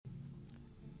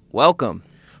Welcome.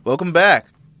 Welcome back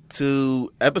to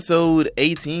episode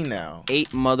 18 now.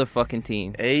 8 motherfucking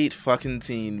teen. 8 fucking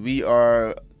teen. We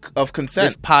are of consent.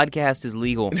 This podcast is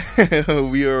legal.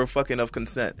 We are fucking of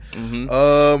consent.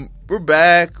 Mm-hmm. We're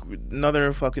back.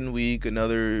 Another fucking week.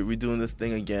 We're doing this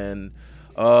thing again.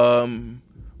 Random.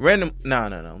 No.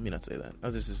 Let me not say that.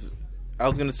 I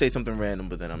was gonna say something random,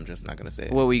 but then I'm just not gonna say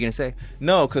it. What were you gonna say?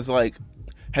 No, because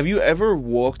have you ever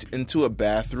walked into a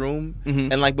bathroom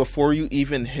and before you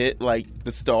even hit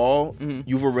the stall,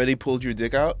 you've already pulled your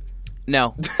dick out?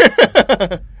 No.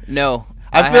 No.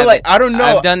 I feel I don't know.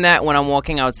 I've done that when I'm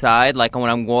walking outside, when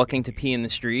I'm walking to pee in the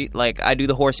street. I do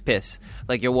the horse piss.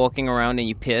 You're walking around and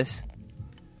you piss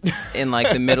in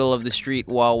the middle of the street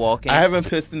while walking. I haven't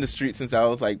pissed in the street since I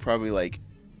was probably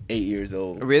 8 years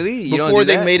old. Really? You Before don't do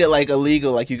they that? made it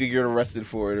illegal, you could get arrested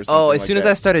for it or something. Oh, as soon as I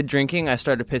that. started drinking, I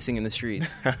started pissing in the street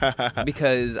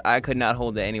because I could not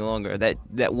hold it any longer.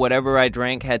 That whatever I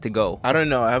drank had to go. I don't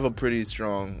know. I have a pretty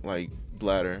strong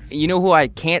bladder. You know who I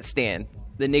can't stand?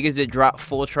 The niggas that drop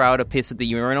full trow to piss at the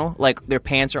urinal. Their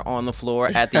pants are on the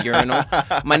floor at the urinal.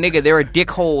 My nigga, there are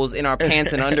dick holes in our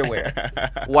pants and underwear.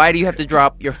 Why do you have to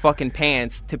drop your fucking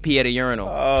pants to pee at a urinal?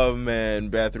 Oh, man.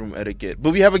 Bathroom etiquette.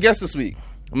 But we have a guest this week.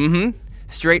 Mm-hmm.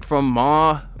 Straight from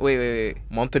Montreal?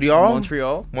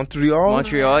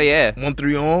 Montreal, yeah.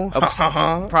 Montreal?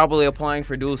 Probably applying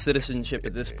for dual citizenship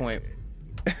at this point.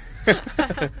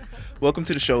 Welcome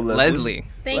to the show, Leslie.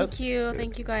 Thank you,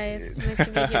 guys. It's nice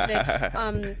to be here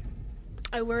today.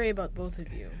 I worry about both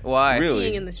of you. Why?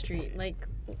 Really? Peeing in the street,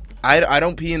 I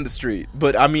don't pee in the street,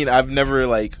 but I mean I've never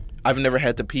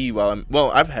had to pee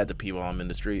I've had to pee while I'm in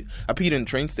the street. I peed in a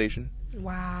train station.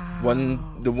 Wow.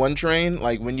 The one train,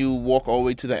 when you walk all the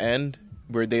way to the end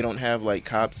where they don't have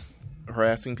cops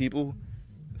harassing people.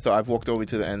 So I've walked all the way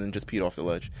to the end and just peed off the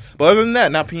ledge. But other than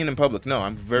that, not peeing in public. No,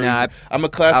 I'm a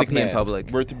classic I'll pee man. in public.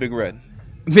 Word to Big Red.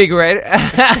 Big Red?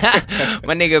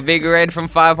 My nigga, Big Red from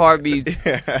 5 Heartbeats.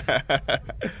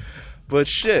 But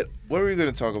shit, what are we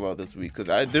going to talk about this week? Because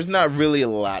there's not really a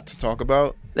lot to talk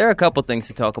about. There are a couple things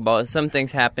to talk about. Some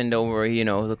things happened over,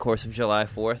 the course of July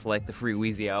 4th, like the Free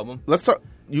Weezy album. Let's talk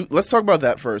about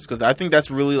that first, because I think that's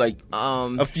really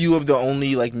a few of the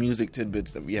only music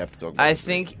tidbits that we have to talk about. I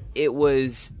think it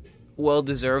was well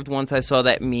deserved once I saw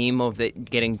that meme of it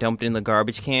getting dumped in the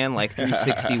garbage can,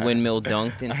 360 windmill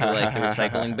dunked into the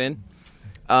recycling bin.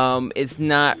 It's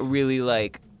not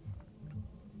really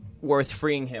worth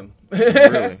freeing him.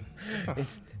 Really?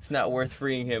 It's not worth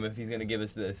freeing him if he's gonna give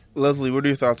us this. Leslie, what are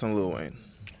your thoughts on Lil Wayne?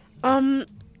 I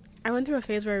went through a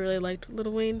phase where I really liked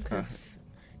Lil Wayne because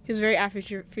he was very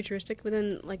futuristic, but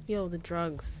then the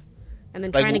drugs, and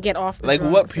then trying to get off the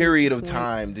drugs. What period of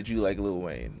time did you like Lil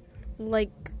Wayne?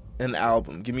 An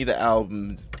album. Give me the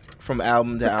albums from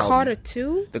album to album. Carter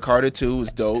 2? The Carter 2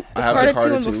 was dope. The Carter 2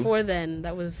 and before then,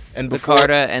 that was... And the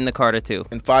Carter 2.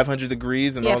 And 500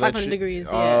 Degrees and all that shit? 500 Degrees,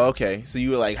 yeah. Oh, okay. So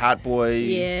you were Hot Boy.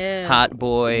 Yeah. Hot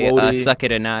Boy, Suck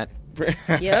It or Not.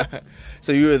 Yep.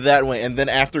 So you were that way. And then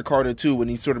after Carter 2, when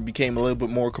he sort of became a little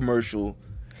bit more commercial,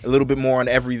 a little bit more on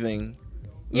everything.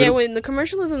 Yeah, when the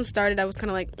commercialism started, I was kind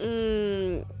of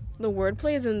the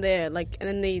wordplay is in there. And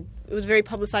then it was very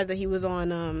publicized that he was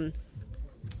on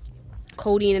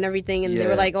codeine and everything, and they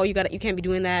were like, "Oh, you can't be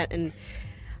doing that." And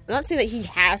I'm not saying that he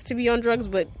has to be on drugs,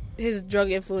 but his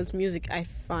drug influenced music, I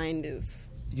find,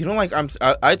 is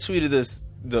I tweeted this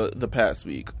the past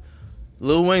week.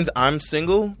 Lil Wayne's "I'm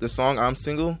Single," the song "I'm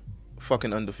Single,"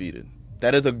 fucking undefeated.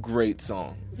 That is a great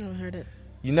song. I haven't heard it.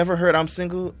 You never heard "I'm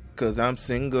Single"? 'Cause I'm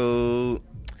single,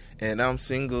 and I'm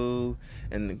single,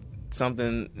 and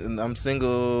something, and I'm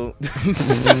single.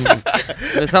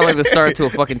 It sounds like the start to a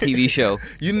fucking TV show.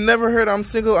 You never heard "I'm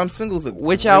Single"? "I'm Single's a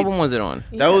Which album was it on?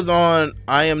 That was on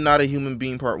 "I Am Not a Human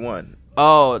Being" Part 1.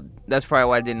 Oh, that's probably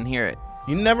why I didn't hear it.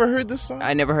 You never heard this song?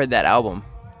 I never heard that album.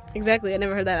 Exactly, I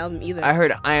never heard that album either. I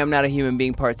heard "I Am Not a Human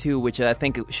Being" Part 2, which I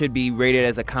think should be rated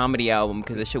as a comedy album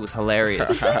because this shit was hilarious.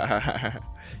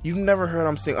 You've never heard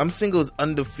 "I'm Single"? "I'm Single" is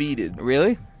undefeated.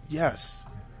 Really? Yes.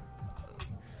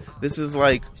 This is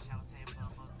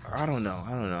I don't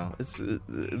know.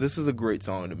 This is a great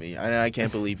song to me. I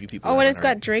can't believe you people. Oh, and it's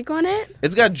got Drake on it?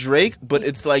 It's got Drake, but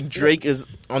it's Drake is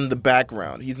on the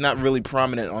background. He's not really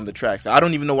prominent on the track. So I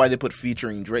don't even know why they put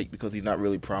featuring Drake because he's not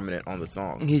really prominent on the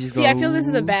song. I feel this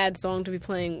is a bad song to be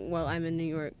playing while I'm in New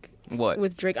York. What?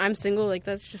 With Drake, "I'm Single."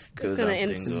 That's just it's gonna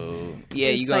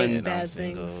you going bad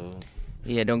things.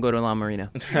 Yeah, don't go to La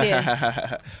Marina.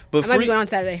 Yeah, but I might be going on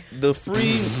Saturday. The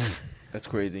free. That's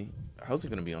crazy. How's it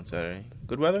gonna be on Saturday?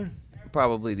 Good weather?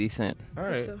 Probably decent. All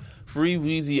right. So. Free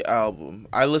Weezy album.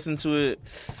 I listened to it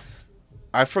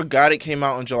I forgot it came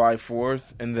out on July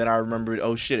 4th, and then I remembered,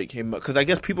 oh shit, it came out. Because I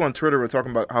guess people on Twitter were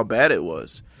talking about how bad it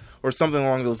was, or something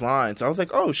along those lines. So I was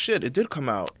like, oh shit, it did come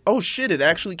out. Oh shit, it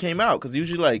actually came out. Because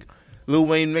usually, like, Lil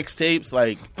Wayne mixtapes,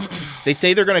 like, they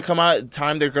say they're going to come out at the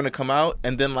time they're going to come out,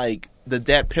 and then, like, the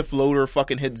Dat Piff loader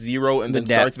fucking hits 0 and then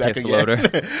starts back again.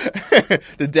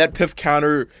 The Dat Piff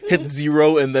counter hits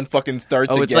 0 and then fucking starts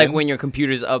again. Oh, it's like when your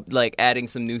computer's up, like, adding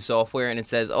some new software and it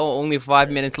says, oh, only 5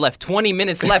 minutes left, 20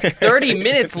 minutes left, 30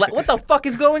 minutes left. What the fuck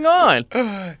is going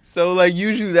on? So, like,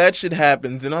 usually that shit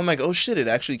happens, and I'm like, oh shit, it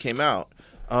actually came out.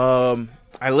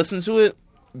 I listened to it.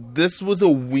 This was a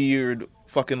weird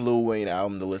fucking Lil Wayne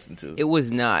album to listen to. It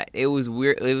was not. It was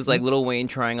weird. It was like Lil Wayne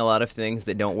trying a lot of things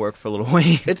that don't work for Lil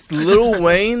Wayne. It's Lil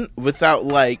Wayne without,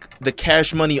 like, the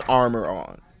Cash Money armor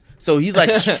on. So he's,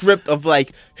 like, stripped of,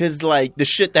 like, his, like, the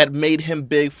shit that made him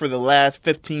big for the last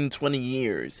 15, 20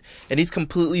 years. And he's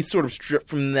completely sort of stripped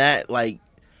from that, like,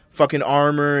 fucking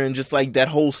armor and just, like, that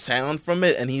whole sound from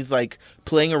it. And he's, like,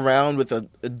 playing around with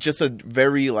just a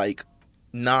very, like,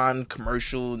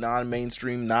 non-commercial,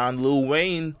 non-mainstream, non-Lil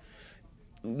Wayne,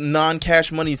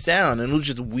 non-Cash Money sound, and it was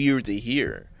just weird to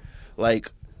hear.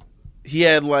 Like, he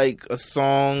had, like, a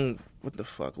song, what the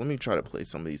fuck, let me try to play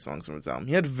some of these songs from his album.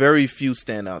 He had very few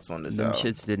standouts on this Them album.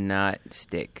 shits did not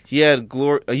stick. He had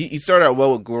Glory, he started out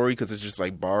well with Glory because it's just,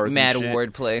 like, bars Mad and shit.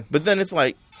 wordplay. But then it's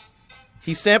like,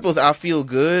 he samples I Feel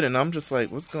Good, and I'm just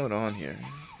like, what's going on here?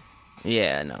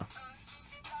 Yeah, no.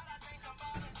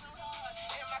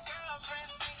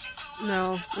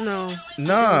 No.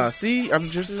 Nah, see, I'm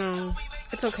just... No.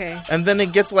 It's okay. And then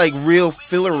it gets, like, real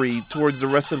fillery towards the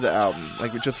rest of the album.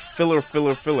 Like, it's just filler.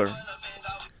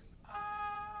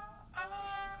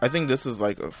 I think this is,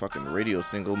 like, a fucking radio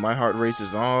single. My Heart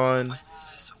Races On.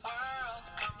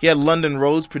 He had London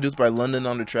Rose, produced by London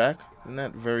on the track. Isn't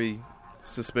that very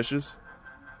suspicious?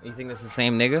 You think that's the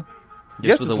same nigga?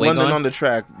 Yes, it's London on the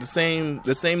track. The same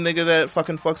nigga that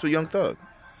fucking fucks with Young Thug.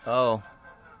 Oh.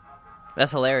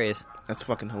 That's hilarious. That's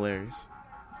fucking hilarious.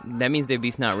 That means their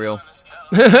beef's not real.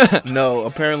 No,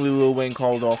 apparently Lil Wayne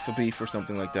called off the beef or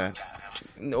something like that.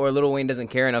 Or Lil Wayne doesn't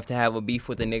care enough to have a beef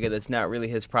with a nigga that's not really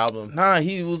his problem. Nah,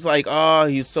 he was like,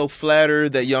 he's so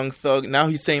flattered that Young Thug... Now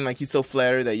he's saying, like, he's so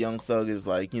flattered that Young Thug is,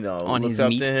 like, you know, on looks his up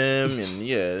meat. to him. And,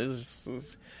 yeah,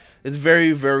 it's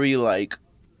very, very, like...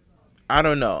 I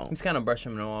don't know. He's kind of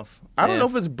brushing him off. I don't know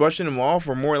if it's brushing him off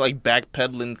or more like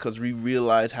backpedaling because we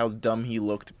realized how dumb he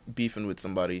looked beefing with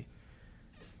somebody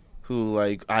who,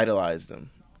 like, idolized him.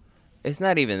 It's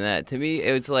not even that. To me,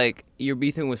 it's like you're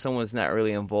beefing with someone that's not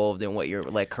really involved in what your,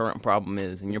 like, current problem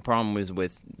is. And your problem is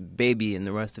with Baby and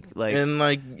the rest of, like... And,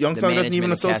 like, Young Thug doesn't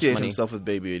even associate Money. himself with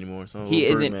Baby anymore. So he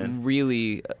isn't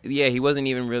really... Yeah, he wasn't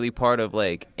even really part of,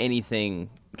 like, anything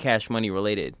Cash Money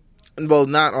related. Well,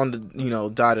 not on the, you know,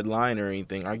 dotted line or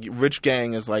anything. Rich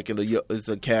Gang is like is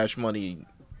a Cash Money,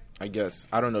 I guess.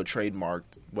 I don't know,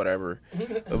 trademarked, whatever.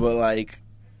 But like,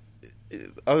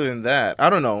 other than that, I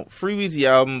don't know. Free Weezy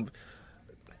album,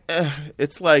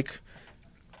 it's like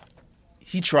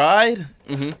he tried.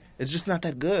 Mm-hmm. It's just not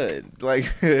that good. Like,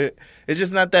 it's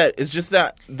just not that. It's just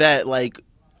that like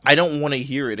I don't want to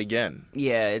hear it again.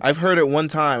 Yeah, I've heard it one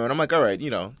time, and I'm like, all right, you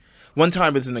know. One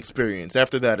time it's an experience.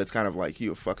 After that, it's kind of like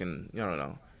you fucking, I don't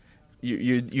know,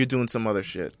 you're doing some other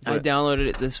shit. But I downloaded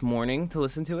it this morning to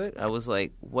listen to it. I was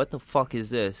like, what the fuck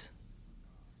is this?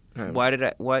 Why did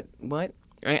I, what?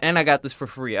 And I got this for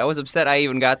free. I was upset I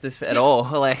even got this at all.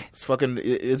 Like, it's fucking,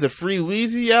 is it Free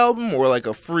Weezy album or like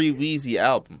a Free Weezy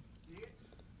album?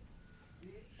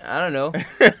 I don't know.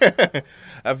 I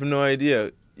have no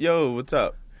idea. Yo, what's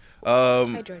up?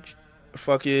 Hi, George.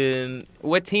 Fucking...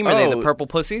 What team are they? The Purple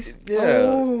Pussies? Yeah.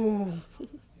 Oh.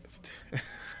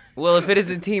 Well, if it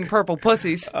isn't Team Purple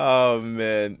Pussies... Oh,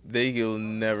 man. You'll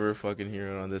never fucking hear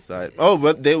it on this side. Oh,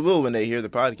 but they will when they hear the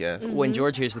podcast. Mm-hmm. When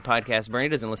George hears the podcast, Bernie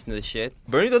doesn't listen to this shit.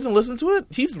 Bernie doesn't listen to it?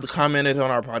 He's commented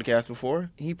on our podcast before.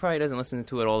 He probably doesn't listen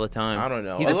to it all the time. I don't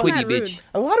know. He's a Isn't quickie that rude? bitch.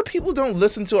 A lot of people don't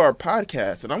listen to our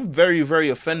podcast, and I'm very, very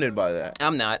offended by that.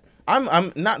 I'm not.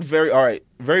 I'm not very... All right.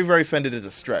 Very, very offended is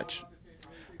a stretch.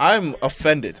 I'm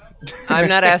offended. I'm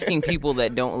not asking people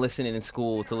that don't listen in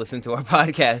school to listen to our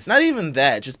podcast. Not even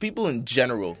that. Just people in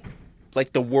general.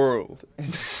 Like the world.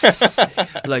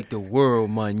 Like the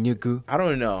world, my nigga. I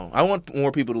don't know. I want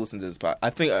more people to listen to this podcast.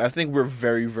 I think we're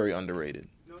very, very underrated.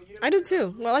 I do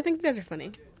too. Well, I think you guys are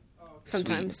funny.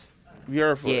 Sometimes. We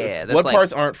are funny. Yeah, that's what like-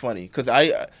 parts aren't funny? Because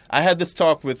I had this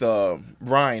talk with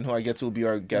Ryan, who I guess will be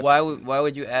our guest. Why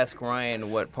would you ask Ryan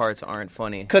what parts aren't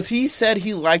funny? Because he said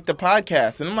he liked the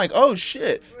podcast. And I'm like, oh,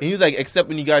 shit. And he was like, except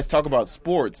when you guys talk about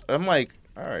sports. And I'm like,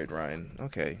 All right, Ryan.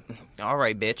 Okay. All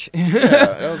right, bitch. Yeah,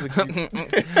 that was a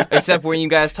cute... Except when you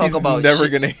guys talk He's about never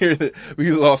shit. gonna hear that. We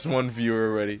lost one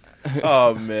viewer already.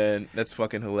 Oh man, that's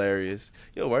fucking hilarious.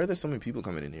 Yo, why are there so many people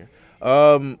coming in here?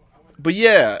 But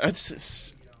yeah,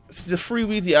 it's a Free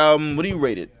Weezy album. What do you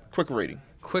rate it? Quick rating.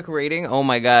 Quick rating. Oh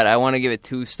my god, I want to give it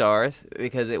 2 stars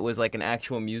because it was like an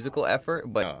actual musical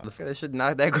effort. But the finish is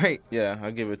not that great. Yeah,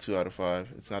 I'll give it 2 out of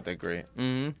 5. It's not that great.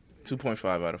 Mm-hmm. 2.5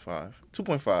 out of 5.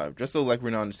 2.5, just so like we're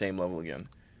not on the same level again.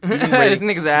 This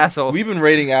nigga's asshole. We've been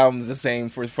rating albums the same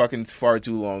for fucking far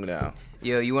too long now.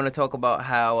 Yo, you want to talk about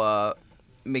how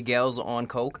Miguel's on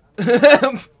coke?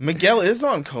 Miguel is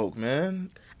on coke, man.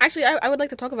 Actually, I would like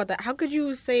to talk about that. How could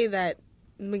you say that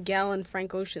Miguel and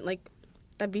Frank Ocean, like,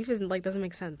 that beef isn't, like, doesn't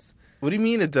make sense? What do you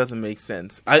mean it doesn't make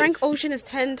sense? Frank Ocean is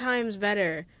 10 times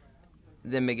better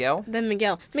Than Miguel? than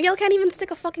Miguel. Miguel can't even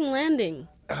stick a fucking landing.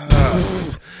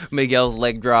 Miguel's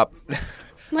leg drop.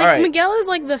 Like, right. Miguel is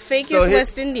like the fakest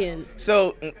West Indian.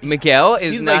 So Miguel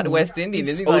is he's not like- West Indian.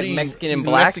 he's Isn't he like OD Mexican and he's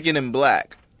black? Mexican and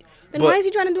black. Then But- why is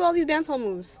he trying to do all these dancehall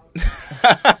moves?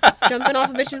 Jumping off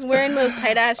of bitches wearing those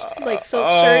tight ass like silk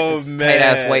shirts. man. Tight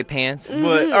ass white pants.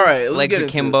 But all right, let's Legs get into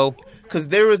akimbo. Because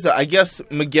there was, I guess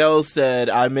Miguel said,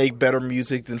 "I make better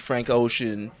music than Frank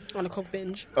Ocean." On a coke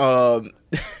binge.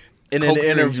 In Coke an dreams,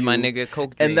 interview, my nigga,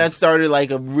 coke and that dreams. started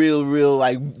like a real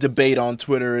like debate on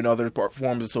Twitter and other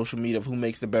forms of social media of who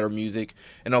makes the better music.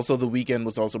 And also, The Weeknd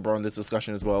was also brought in this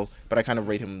discussion as well. But I kind of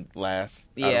rate him last. out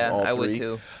Yeah, of all I would three.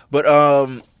 too. But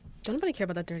Don't nobody care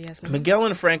about that dirty ass nigga. Miguel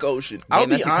and Frank Ocean. I'll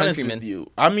be that's a honest countryman. with you.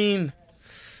 I mean,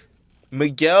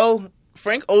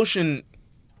 Frank Ocean,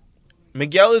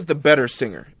 Miguel is the better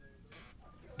singer.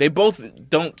 They both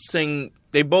don't sing.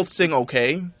 They both sing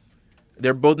okay.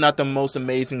 They're both not the most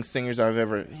amazing singers I've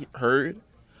ever heard.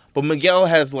 But Miguel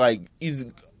has he's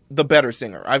the better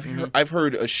singer. I've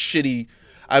heard a shitty.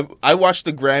 I watched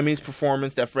the Grammys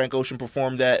performance that Frank Ocean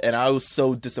performed at, and I was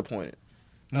so disappointed.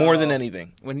 More than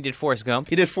anything. When he did Forrest Gump.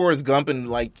 He did Forrest Gump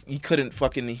and he couldn't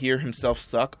fucking hear himself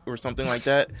suck or something like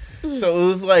that. So it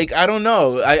was I don't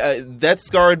know. I that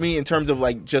scarred me in terms of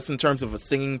just in terms of a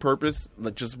singing purpose,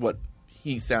 just what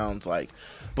he sounds like.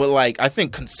 But I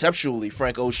think conceptually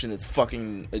Frank Ocean is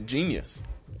fucking a genius.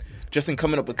 Just in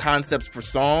coming up with concepts for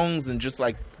songs and just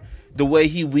the way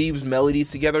he weaves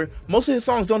melodies together. Most of his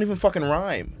songs don't even fucking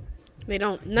rhyme. They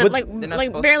don't. Not, But- like They're not like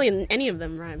supposed barely any of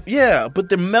them rhyme. Yeah, but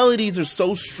the melodies are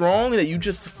so strong that you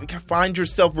just find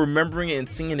yourself remembering it and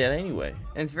singing it anyway.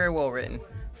 And it's very well written.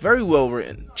 Very well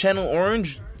written. Channel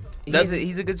Orange.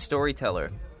 He's a good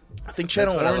storyteller. I think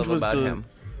Channel That's what I Orange love was about the him.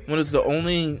 one was the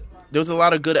only. There was a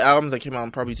lot of good albums that came out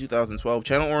in probably 2012.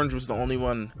 Channel Orange was the only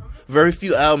one. Very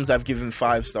few albums I've given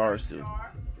 5 stars to.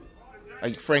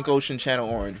 Like Frank Ocean, Channel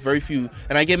Orange. Very few.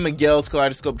 And I gave Miguel's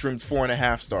Kaleidoscope Dreams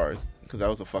 4.5 stars because that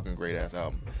was a fucking great ass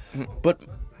album. But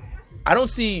I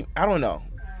don't know.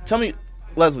 Tell me,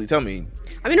 Leslie. Tell me.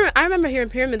 I mean, I remember hearing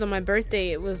Pyramids on my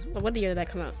birthday. It was what year did that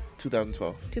come out?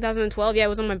 2012. 2012. Yeah, it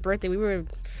was on my birthday. We were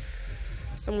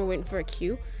somewhere waiting for a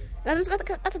queue. That's a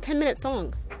 10-minute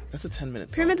song. That's a 10-minute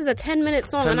song. Pyramids is a 10-minute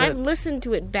song, 10 and I've minutes. listened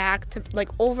to it back to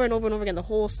over and over and over again, the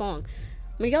whole song.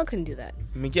 Miguel couldn't do that.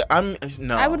 Miguel,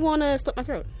 no. I would want to slit my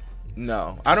throat.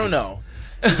 No, I don't know.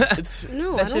 It's,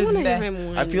 No, That's I don't just want to hear that- him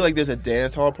whine. I feel like there's a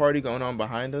dance hall party going on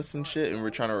behind us and shit, and we're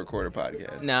trying to record a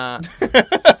podcast. Nah,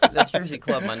 that's Jersey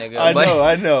Club, my nigga.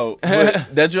 I know.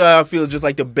 But that's why I feel just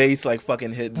the bass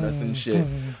fucking hitting us and shit.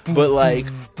 But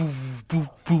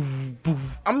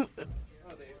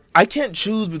I can't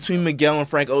choose between Miguel and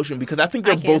Frank Ocean because I think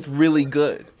they're I can. both really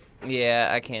good. Yeah,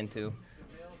 I can too.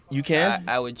 You can?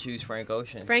 I would choose Frank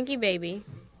Ocean. Frankie Baby.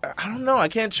 I don't know. I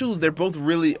can't choose. They're both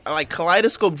really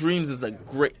Kaleidoscope Dream is a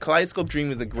great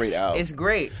album. It's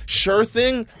great. Sure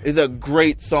Thing is a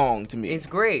great song to me. It's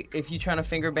great if you're trying to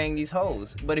finger bang these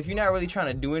hoes. But if you're not really trying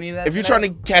to do any of that, If you're trying to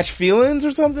catch feelings or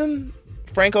something,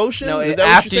 Frank Ocean. no, is that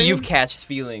after what you're you've saying? catched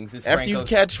feelings, it's After Frank you Ocean.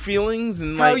 catch feelings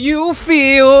and How you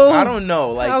feel? I don't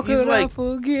know. How He's could I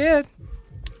forget?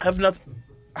 I have nothing.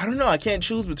 I don't know. I can't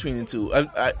choose between the two.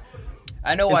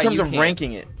 I know In why terms you of can't.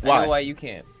 ranking it, I why? know why you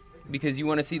can't. Because you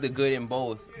want to see the good in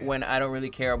both. When I don't really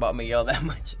care about Miguel that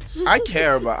much. I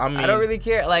care about. I mean, I don't really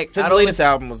care. Like his I don't latest listen-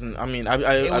 album wasn't. I mean,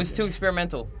 It was too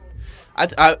experimental.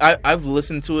 I've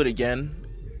listened to it again.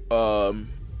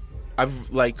 I've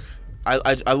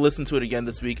I listened to it again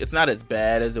this week. It's not as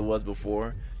bad as it was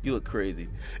before. You look crazy.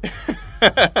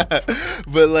 But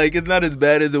it's not as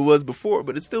bad as it was before,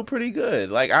 but it's still pretty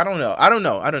good. I don't know. I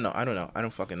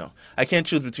don't fucking know. I can't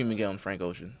choose between Miguel and Frank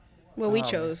Ocean. Well, we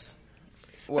chose.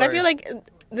 But I feel like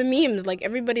the memes,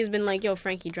 everybody's been like, yo,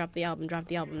 Frankie, drop the album.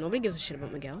 Nobody gives a shit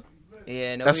about Miguel.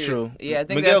 Yeah, no, That's true. Yeah, I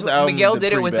think Miguel's album Miguel did did it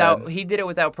pretty without. bad. He did it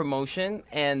without promotion,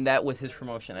 and that was his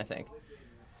promotion. I think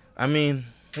I mean,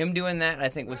 him doing that, I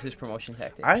think, was his promotion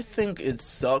tactic. I think it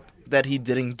sucked that he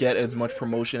didn't get as much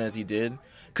promotion as he did,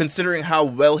 considering how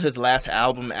well his last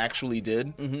album actually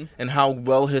did, and how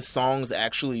well his songs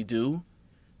actually do.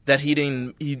 That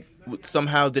he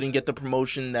somehow didn't get the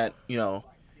promotion that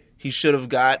he should have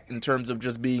got in terms of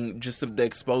just the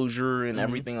exposure and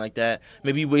everything like that.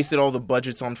 Maybe he wasted all the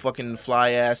budgets on fucking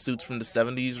fly ass suits from the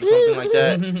 70s or something like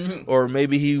that. Or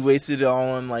maybe he wasted it all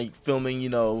on like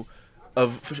filming,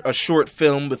 a short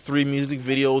film with 3 music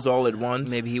videos all at once.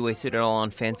 Maybe he wasted it all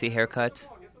on fancy haircuts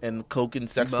And coke and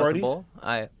sex parties. Cool.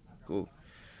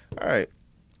 All right.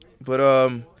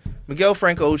 But Miguel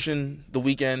Frank Ocean, The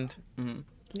Weeknd.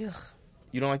 Ugh.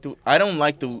 You don't like I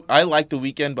like The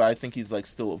Weeknd, but I think he's like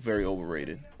still very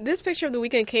overrated. This picture of The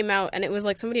Weeknd came out, and it was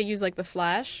like somebody had used like the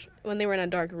flash when they were in a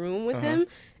dark room with him,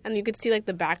 and you could see like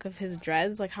the back of his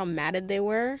dreads, like how matted they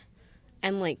were,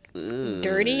 and like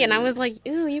dirty. And I was like,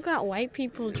 "Ew, you got white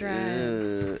people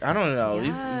dreads." I don't know. Yuck.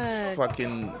 He's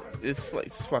fucking.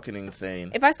 It's fucking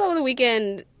insane. If I saw The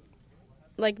Weeknd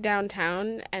like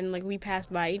downtown and like we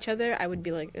passed by each other, I would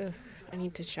be like, "Ugh, I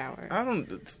need to shower." I don't.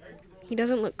 He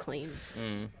doesn't look clean.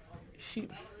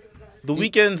 The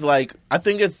Weeknd's like, I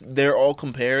think they're all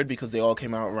compared because they all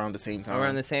came out around the same time.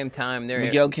 Around the same time,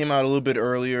 Miguel came out a little bit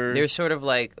earlier. They're sort of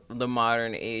like the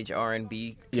modern age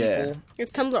R&B people. Yeah.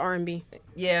 It's Tumblr R&B.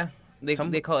 Yeah, they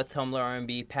call it Tumblr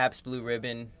R&B, Pabst Blue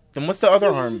Ribbon. Then what's the other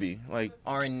R&B? Like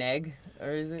R&Neg, or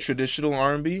is it? Traditional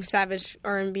R&B? Savage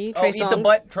R&B. Oh, Trey Eat Songz. the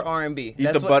Butt for R&B.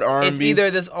 Eat the Butt R&B. It's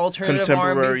either this alternative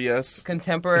Contemporary, R&B, yes.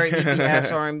 contemporary ass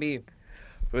R&B.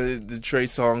 The Trey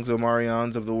Songs or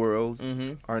Marians of the world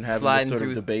aren't having this sort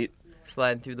of debate.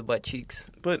 Sliding through the butt cheeks.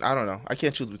 But I don't know. I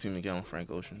can't choose between Miguel and Frank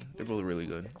Ocean. They're both really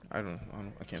good. I can't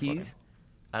Keys? fucking.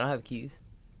 I don't have keys.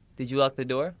 Did you lock the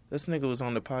door? This nigga was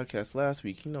on the podcast last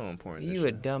week. You know how important this You a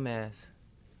shit. dumbass.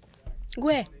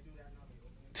 Gue.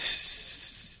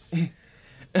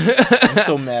 I'm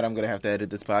so mad I'm going to have to edit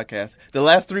this podcast. The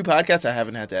last 3 podcasts I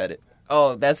haven't had to edit.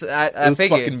 Oh, that's I It was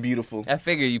figured. fucking beautiful. I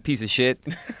figure, you piece of shit.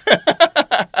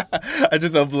 I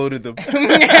just uploaded them.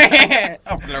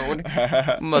 Upload,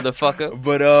 motherfucker.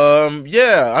 But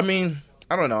yeah, I mean,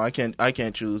 I don't know. I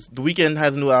can't choose. The Weeknd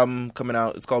has a new album coming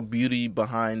out. It's called Beauty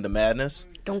Behind the Madness.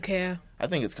 Don't care. I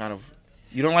think it's kind of.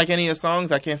 You don't like any of the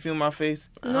songs? I Can't Feel My Face.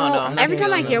 No, no, I'm not every time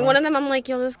I feeling hear that one of them, I'm like,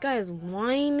 yo, this guy is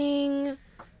whining.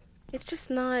 It's just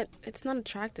not. It's not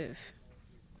attractive.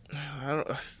 I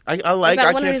like. That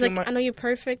I one can't where he's feel like, my. I know you're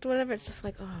perfect, whatever. It's just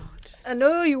like, oh, just I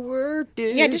know you worked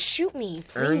it. yeah, just shoot me,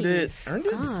 please. Earned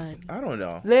it. God. I don't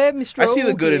know. Let me I stroke see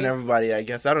the good in it. everybody. I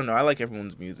guess I don't know. I like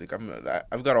everyone's music.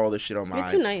 I've got all this shit on my. You're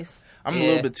too nice. I'm a Yeah.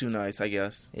 little bit too nice, I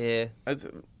guess. Yeah.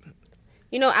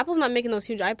 You know, Apple's not making those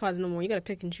huge iPods no more. You gotta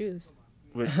pick and choose.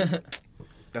 But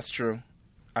that's true.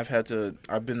 I've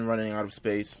been running out of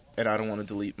space, and I don't want to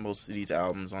delete most of these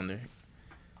albums on there.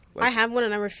 Like, I have one,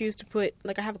 and I refuse to put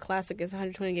like I have a classic. It's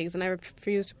 120 gigs, and I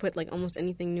refuse to put like almost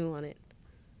anything new on it.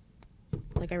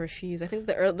 Like I refuse. I think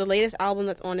the latest album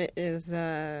that's on it is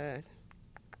the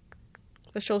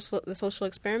Social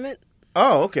Experiment.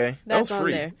 Oh, okay. That That's was on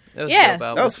free. there. That was Yeah. a dope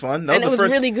album. That was fun. That And was it the was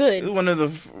first, really good. It was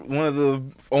one of the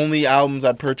only albums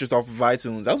I purchased off of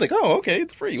iTunes. I was like, oh, okay,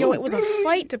 it's free. Yo, Ooh. it was a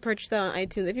fight to purchase that on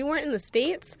iTunes. If you weren't in the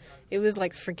States, it was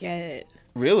like forget it.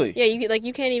 Really? Yeah,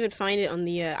 you can't even find it on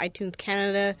the iTunes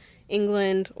Canada,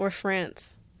 England, or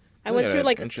France. I went Yeah, through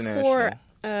like international. 4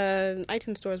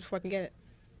 iTunes stores before I could get it.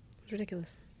 It's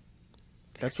ridiculous.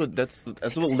 That's what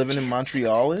living in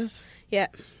Montreal is. Yeah,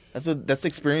 That's the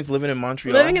experience living in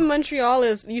Montreal. living in Montreal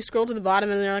is you scroll to the bottom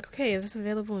and they're like, okay, is this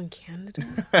available in Canada?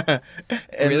 and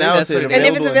Really? now That's it's what it And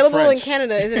if it's available in French.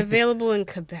 Canada, is it available in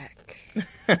Quebec?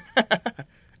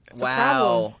 It's a Wow.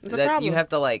 problem. It's a problem. You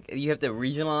have to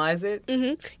regionalize it.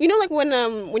 Hmm. You know, like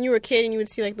when you were a kid and you would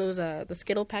see like those the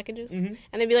Skittle packages, and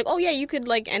they'd be like, "Oh yeah, you could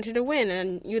like enter to win,"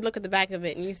 and you'd look at the back of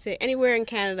it and you say anywhere in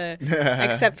Canada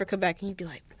except for Quebec, and you'd be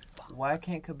like, Why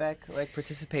can't Quebec like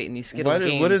participate in these Skittles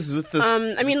games? What is with this?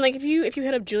 I mean, like if you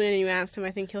hit up Julian and you asked him,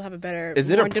 I think he'll have a better, Is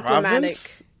it more a diplomatic.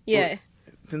 province? Yeah.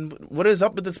 Then what is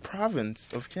up with this province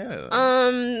of Canada?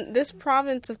 This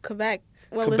province of Quebec.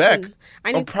 Well, Quebec. listen, I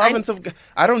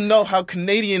I don't know how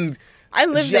Canadian. I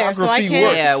live there, so I geography can't.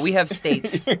 works. Yeah, we have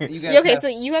states. You guys Yeah, okay, have so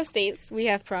you have states, we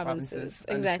have provinces. provinces.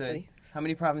 Exactly. Understood. How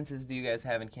many provinces do you guys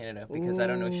have in Canada? Because I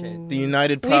don't know shit. The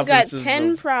United We've got Provinces. 10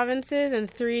 of, provinces and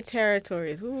 3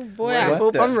 territories. Ooh, boy, I What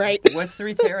hope the- I'm right. What's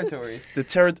 3 territories? the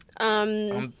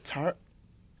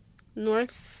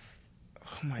North.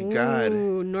 Oh my god.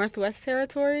 Ooh, Northwest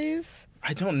territories.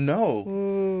 I don't know.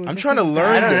 Ooh, I'm this trying to is learn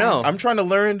bad. I don't this. know. I'm trying to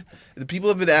learn. The people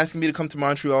have been asking me to come to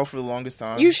Montreal for the longest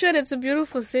time. You should. It's a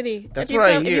beautiful city. That's if you what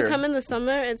I come, hear. If you come in the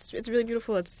summer, it's really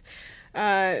beautiful. It's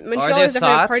Montreal there is definitely a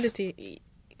thoughts? party city.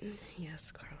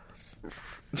 Yes,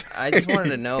 Carlos. I just wanted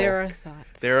to know. There are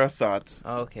thoughts. There are thoughts.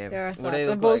 Oh, okay. There are What do they thoughts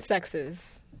look of both like?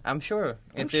 sexes. I'm sure.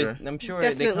 I'm If there's- sure. I'm sure they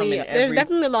come Definitely. in There's every...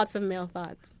 definitely lots of male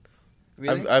thoughts.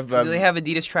 Really? I've- Do they have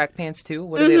Adidas track pants too?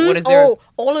 What, are they, what is Mhm. their... Oh,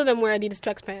 all of them wear Adidas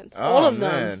track pants. Oh, All of man.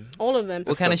 them. All of them.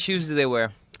 What kind of shoes do they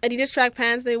wear? Adidas track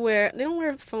pants. They don't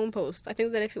wear foam post. I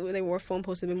think that if they wore foam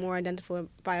post, it'd be more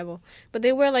identifiable. But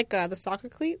they wear like the soccer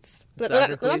cleats. Soccer Not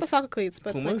the cleats? soccer cleats,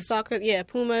 but like Pumas? soccer. Yeah,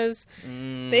 Pumas.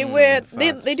 Mm, They wear.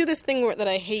 thoughts. They do this thing that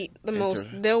I hate the most.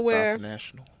 They'll wear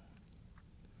National.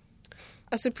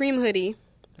 a Supreme hoodie,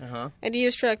 Uh-huh.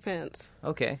 Adidas track pants,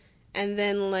 Okay. and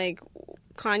then like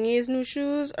Kanye's new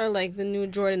shoes are like the new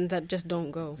Jordans that just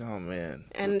don't go. Oh man.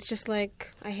 And it's just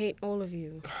like I hate all of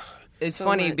you. It's So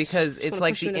funny much. because Just it's wanna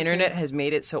like push you the in a internet train. has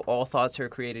made it so all thoughts are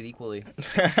created equally.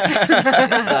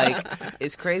 Like,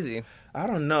 it's crazy. I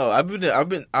don't know. I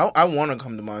want to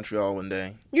come to Montreal one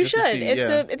day. You Just to should. see,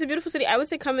 It's a beautiful city. I would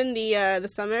say come in the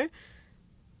summer.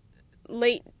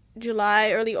 Late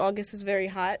July, early August is very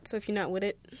hot. So if you're not with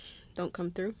it, don't come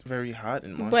through. It's very hot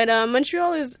in Montreal. But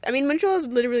Montreal is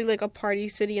literally like a party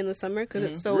city in the summer because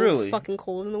it's so Really? fucking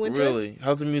cold in the winter. Really?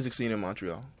 How's the music scene in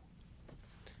Montreal?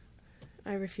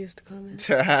 I refuse to comment.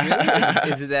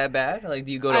 Is it that bad? Like,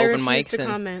 do you go to I open refuse mics to and...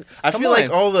 comment. I Come feel like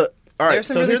on. all the all right. There's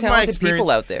some So really here's my talented experience.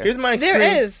 people out there. Here's my There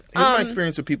experience. is. Here's my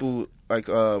experience with people like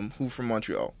who from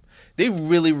Montreal. They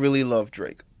really, really love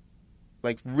Drake.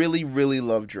 Like really, really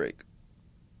love Drake.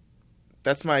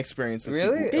 That's my experience with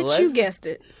Really? people. Bitch, you guessed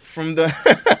it. From the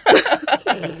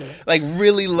like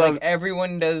really love. Like,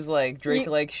 everyone does, like,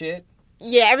 Drake-like shit?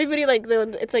 Yeah, everybody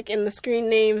it's like in the screen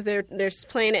names. They're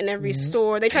playing it in every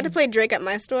store. They tried to play Drake at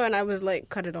my store, and I was like,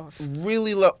 cut it off.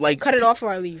 really love like Cut it off or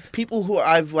I leave. people who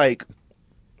I've like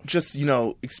just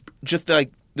just like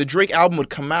the Drake album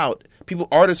would come out,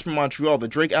 artists from Montreal, the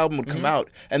Drake album would come out,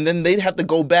 and then they'd have to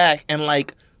go back and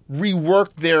like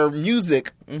rework their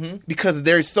music because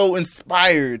they're so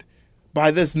inspired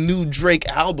by this new Drake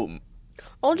album.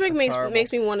 All Drake horrible.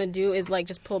 makes me want to do is like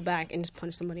just pull back and just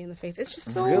punch somebody in the face. It's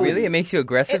just so Really? It makes you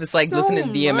aggressive? It's like so listening to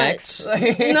DMX?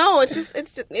 No,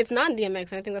 it's not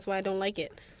DMX, and I think that's why I don't like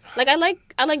it. Like I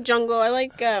like Jungle.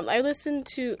 I listen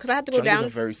to because I have to go Jungles down. are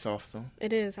very soft though.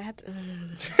 It is. I had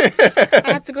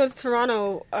to go to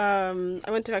Toronto. I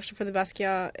went to actually for the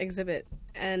Basquiat exhibit,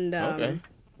 and Okay.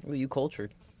 Well, you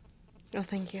cultured. oh,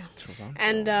 thank you. Toronto.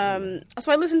 And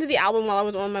so I listened to the album while I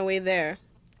was on my way there,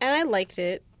 and I liked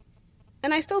it,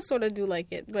 and I still sort of do like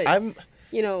it, but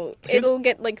it'll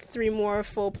get like 3 more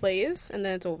full plays, and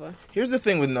then it's over. Here's the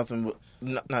thing with nothing.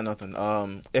 Not nothing.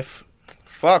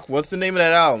 What's the name of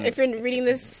that album? If you're reading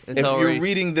this, It's if already- you're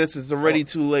reading this, it's already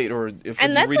too late. Or if and you're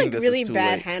that's reading like this, really it's too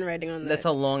bad late. handwriting on that. That's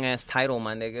a long-ass title,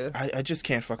 my nigga. I just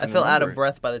can't fucking. I feel out remember of it.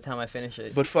 breath by the time I finish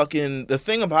it. But fucking the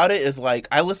thing about it is like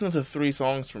I listen to 3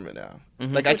 songs from it now.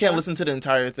 Like I Which can't are? listen to the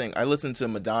entire thing. I listen to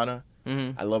Madonna.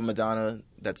 Mhm. I love Madonna.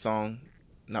 That song,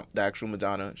 not the actual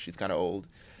Madonna. She's kind of old.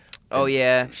 Oh,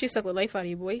 yeah. She sucked the life out of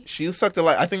you, boy. She sucked a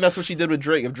lot. I think that's what she did with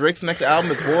Drake. If Drake's next album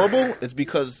is horrible, it's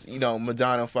because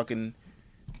Madonna fucking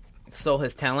Stole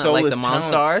his talent stole like his the talent,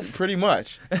 Monstars. pretty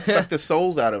much. Sucked the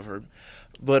souls out of her.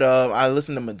 But I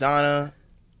listen to Madonna.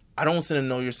 I don't listen to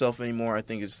Know Yourself anymore. I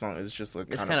think it's just like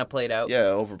It's kind kind of played out. yeah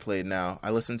overplayed now.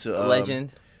 I listen to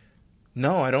Legend.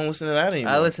 No, I don't listen to that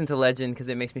anymore. I listen to Legend because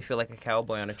it makes me feel like a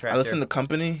cowboy on a tractor. I listen to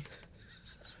Company.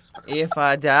 If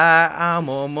I die, I'm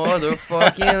a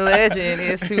motherfucking legend.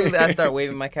 It's too. I start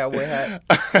waving my cowboy hat.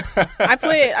 I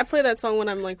play that song when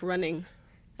I'm like running,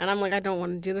 and I'm like, I don't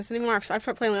want to do this anymore. I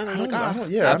start playing that. I'm like, I oh,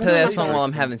 don't- yeah, I don't play that know song what while I'm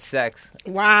it's- having sex.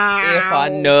 wow. If I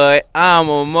nut, I'm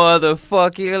a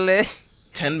motherfucking legend.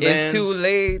 10 bands. It's too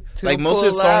late to Like most pull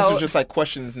of the songs out. are just like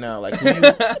questions now. Like who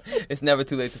you, It's never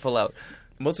too late to pull out.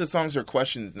 most of the songs are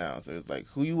questions now. So it's like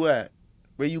who you at,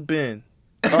 where you been,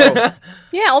 oh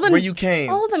Yeah, all them where you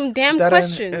came. all of them damn That-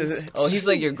 questions. Oh, he's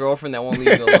like your girlfriend that won't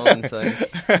leave you alone, son. And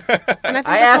I think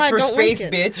I that's asked why for don't space,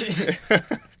 like it.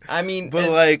 bitch. I mean, But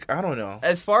like I don't know.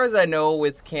 as far as I know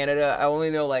with Canada, I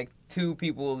only know like 2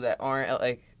 people that aren't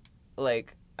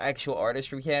like actual artists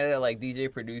from Canada, like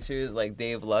DJ producers, like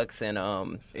Dave Lux and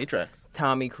A-Tracks.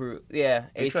 Tommy Cruise. Yeah,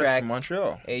 A-Tracks A-Track, from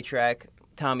Montreal. A-Track,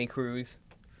 Tommy Cruise.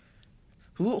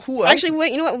 Who else? Actually,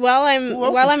 wait. You know what? While I'm Who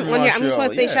else while is I'm from on here, I'm just Montreal?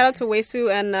 want to say Yeah. shout out to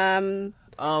Wesu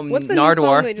and what's the new Nardwar.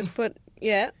 song they just put?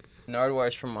 Yeah.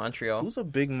 Nardwar's from Montreal. Who's a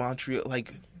big Montreal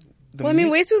like? The Well, I mean,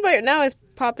 mu- Wesu right now is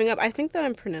popping up. I think that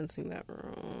I'm pronouncing that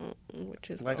wrong, which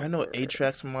is like I know awkward.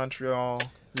 A-Tracks from Montreal.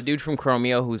 The dude from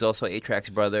Chromeo, who's also A-Track's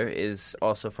brother, is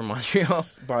also from Montreal.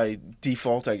 By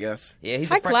default, I guess. Yeah, he's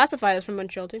High Classified is from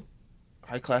Montreal too.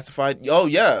 High Classified. Oh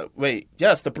yeah, wait.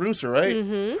 Yes, the producer, right?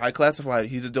 Mm-hmm. High Classified.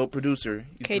 He's a dope producer.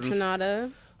 Kate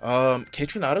Tronada. Kate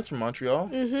Tronada's from Montreal.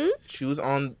 Mm-hmm. She was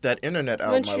on that internet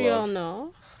album. Montreal, I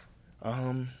no.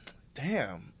 love.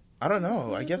 Damn. I don't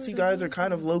know. I guess you guys are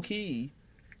kind of low key.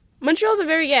 Montreal's a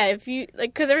very, if you,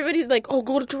 like, because everybody's like, oh,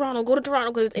 go to Toronto,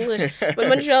 because it's English. But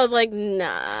Montreal's like,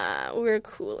 nah, we're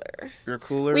cooler. You're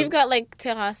cooler? We've got, like,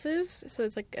 terraces, so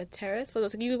it's like a terrace. So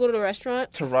it's like you can go to a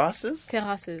restaurant. Terraces?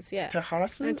 Terraces, yeah.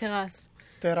 Terraces? Terrace.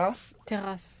 Terrace?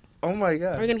 Terrace. Oh my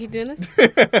god. Are we going to keep doing this?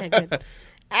 Okay, good.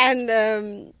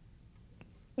 And,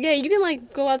 you can,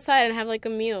 like, go outside and have, like, a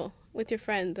meal with your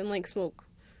friends and, like, smoke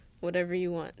whatever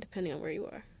you want, depending on where you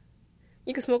are.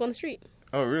 You can smoke on the street.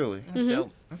 Oh, really? That's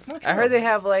dope. That's much. I heard they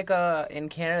have, like, in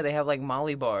Canada, they have, like,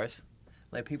 Molly bars.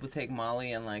 Like, people take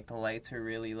Molly and, like, the lights are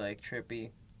really, like, trippy.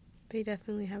 They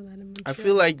definitely have that in Montreal. I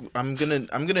feel like I'm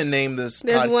gonna name this.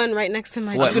 There's one right next to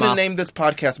my I'm gonna name this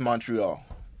podcast Montreal.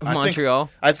 Montreal?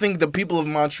 I think the people of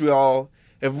Montreal,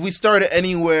 if we started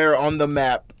anywhere on the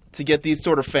map to get these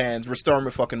sort of fans, we're starting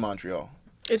with fucking Montreal.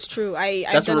 It's true.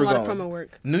 I've That's done a where lot we're of going. promo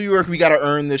work. New York, we gotta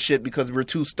earn this shit because we're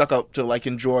too stuck up to like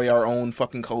enjoy our own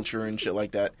fucking culture and shit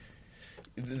like that.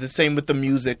 The same with the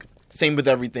music. Same with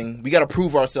everything. We gotta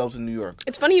prove ourselves in New York.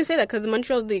 It's funny you say that because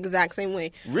Montreal's the exact same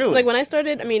way. Really? Like when I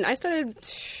started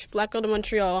Black Girl to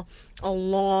Montreal a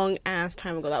long ass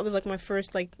time ago. That was like my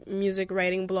first like music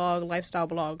writing blog, lifestyle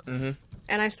blog. Mm-hmm.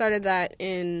 And I started that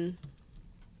in,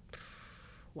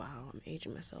 wow, I'm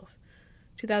aging myself.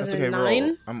 That's okay.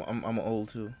 2009. I'm old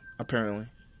too. Apparently.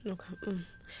 Okay.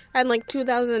 And like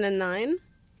 2009.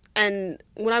 And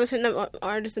when I was hitting up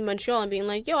artists in Montreal and being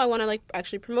like, yo, I want to like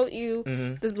actually promote you.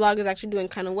 Mm-hmm. This blog is actually doing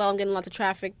kind of well. I'm getting lots of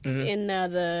traffic Mm-hmm. in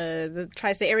the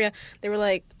tri-state area. They were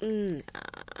like,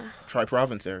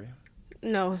 Tri-province area.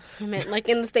 no, I meant like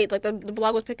in the States. Like the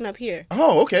blog was picking up here.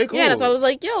 Oh, okay, cool. Yeah, so I was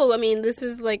like, yo, I mean, this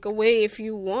is like a way if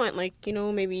you want, like, you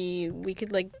know, maybe we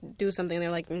could like do something.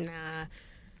 They're like, nah.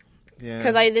 Yeah.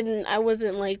 Because I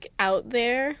wasn't like out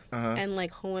there and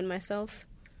like hoeing myself.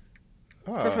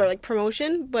 For like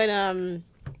promotion, but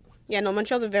no,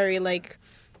 Montreal's a very like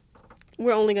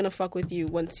we're only gonna fuck with you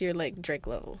once you're like Drake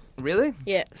level. Really?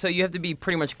 Yeah. So you have to be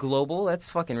pretty much global? That's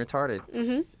fucking retarded.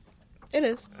 Mm-hmm. It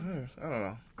is. I don't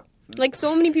know. Like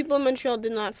so many people in Montreal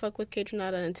did not fuck with Kate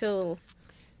Tronada until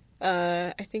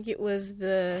I think it was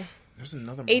the There's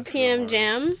another ATM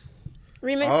Jam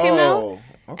remix came out,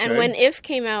 okay. and when If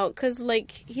came out, because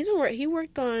like he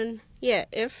worked on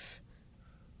If.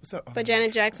 But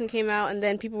Janet Jackson came out, and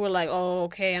then people were like, "Oh,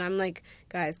 okay." And I'm like,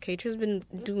 "Guys, K-Tra's been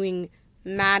doing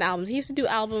mad albums. He used to do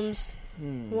albums.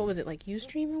 What was it like,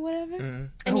 Ustream or whatever?" Mm-hmm.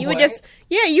 And you What? would just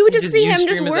see him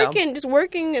Ustream just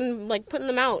working and like putting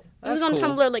them out. He was That's on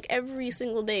cool. Tumblr like every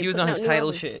single day. He was putting on his out new title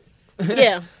albums. shit.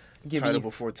 Yeah. Title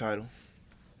before title.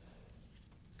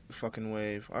 Fucking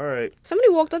wave. All right. Somebody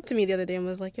walked up to me the other day and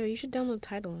was like, "Yo, you should download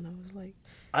Tidal." And I was like,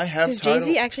 I have "Does Tidal.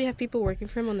 Jay-Z actually have people working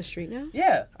for him on the street now?"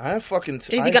 Yeah. I have fucking...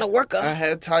 Jay-Z got a worker. I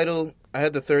had Tidal. I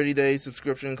had the 30-day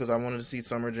subscription because I wanted to see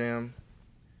Summer Jam.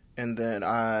 And then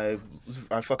I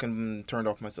fucking turned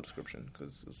off my subscription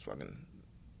because it was fucking...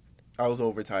 I was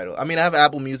over Tidal. I mean, I have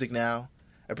Apple Music now.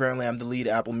 Apparently, I'm the lead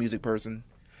Apple Music person.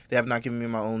 They have not given me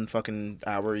my own fucking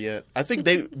hour yet. I think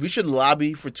we should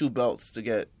lobby for 2 belts to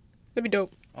get... That'd be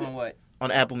dope. On what?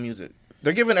 On Apple Music.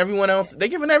 They're giving everyone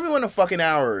a fucking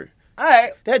hour. All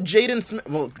right. That Jaden Smith...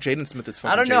 Well, Jaden Smith is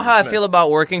fucking I don't know Jaden how Smith. I feel about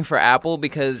working for Apple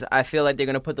because I feel like they're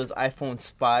going to put those iPhone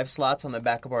 5 slots on the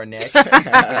back of our necks. It's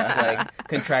like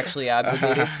contractually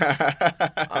obligated.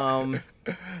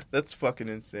 That's fucking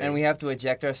insane. And we have to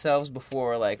eject ourselves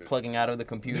before like plugging out of the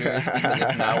computers because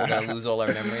if not, we're going to lose all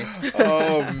our memories.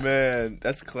 Oh, man.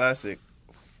 That's classic.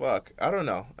 Fuck. I don't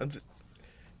know.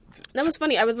 That was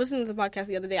funny. I was listening to the podcast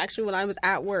the other day, actually, when I was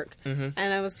at work, Mm-hmm.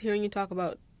 and I was hearing you talk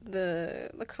about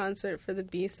the concert for the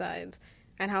B-sides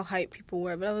and how hyped people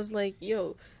were. But I was like,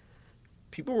 yo,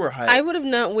 People were hyped. I would have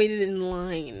not waited in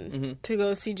line to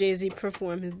go see Jay-Z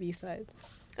perform his B-sides.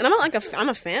 And I'm not like I'm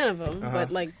a fan of him,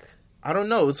 but like... I don't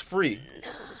know. It's free.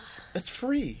 It's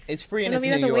free. It's free and No, it's but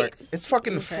you have New to York. wait. It's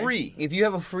fucking Okay. free. If you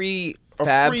have a free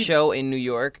Fab free- show in New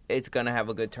York, it's going to have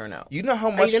a good turnout. You know how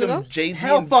much you gonna them go? Jay-Z...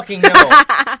 Hell fucking no.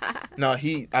 No,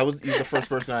 he's the first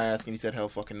person I asked, and he said hell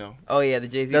fucking no. Oh, yeah, the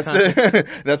Jay-Z That's concert.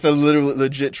 that's a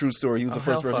legit true story. He was the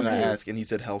first hell person I fucking no. asked, and he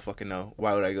said hell fucking no.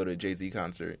 Why would I go to a Jay-Z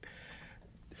concert?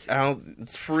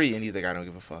 It's free, and he's like, I don't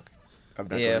give a fuck. I'm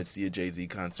not going to see a Jay-Z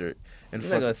concert. And I'm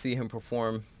not going to see him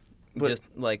perform But-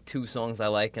 just like 2 songs I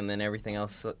like and then everything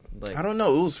else. Like I don't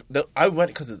know. I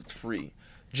went because it's free.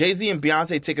 Jay-Z and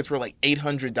Beyonce tickets were like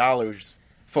 $800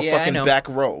 for Yeah, I fucking know. back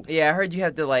row. Yeah, I heard you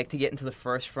had to to get into the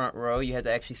first front row, you had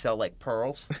to actually sell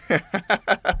pearls.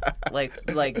 like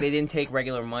they didn't take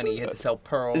regular money. You had to sell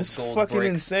pearls, It's gold fucking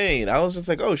bricks. insane. I was just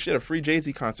like, oh shit, a free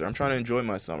Jay-Z concert. I'm trying to enjoy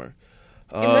my summer.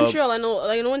 In Montreal, I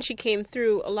know when she came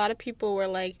through, a lot of people were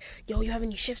like, yo, you have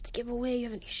any shifts to give away? You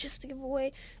have any shifts to give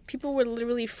away? People were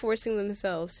literally forcing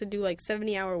themselves to do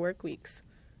 70-hour work weeks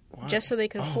just so they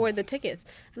could afford the tickets.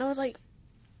 And I was like,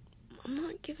 I'm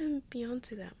not giving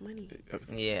Beyonce that money.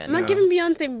 Yeah, I'm not giving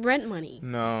Beyonce rent money.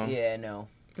 No. Yeah, no.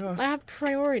 I have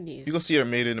priorities. You go see her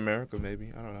Made in America, maybe.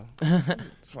 I don't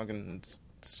know.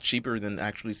 It's cheaper than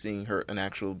actually seeing an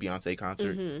actual Beyonce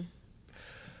concert. Mm-hmm.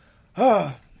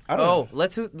 I don't know.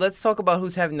 Let's talk about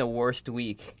who's having the worst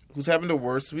week. Who's having the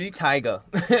worst week? Tyga.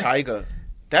 Tyga.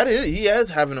 He is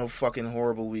having a fucking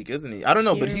horrible week, isn't he? I don't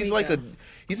know, but he's like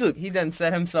He done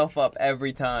set himself up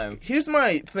every time. Here's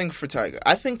my thing for Tyga.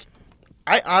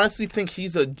 I honestly think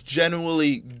he's a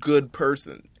genuinely good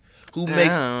person who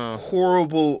makes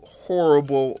horrible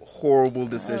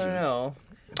decisions. I don't know.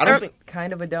 I don't think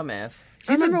Kind of a dumbass.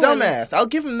 he's a dumbass. I'll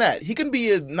give him that. He can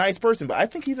be a nice person, but I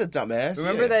think he's a dumbass.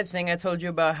 Remember yeah. that thing I told you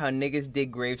about how niggas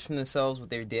dig graves for themselves with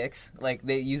their dicks? Like,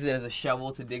 they use it as a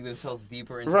shovel to dig themselves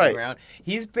deeper into the ground.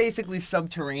 He's basically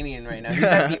subterranean right now. He's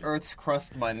at the Earth's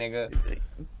crust, my nigga.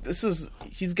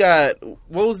 He's got,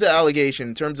 what was the allegation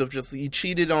in terms of just, he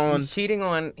cheated on... He's cheating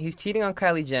on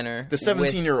Kylie Jenner. The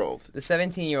 17-year-old. The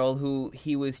 17-year-old who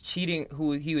he was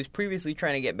previously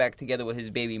trying to get back together with his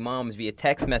baby moms via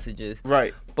text messages.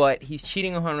 Right. But he's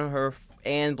cheating on her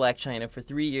and Blac Chyna for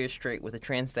 3 years straight with a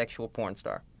transsexual porn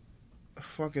star.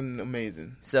 Fucking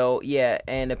amazing. So, yeah,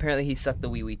 and apparently he sucked the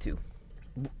wee-wee too.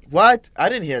 What? I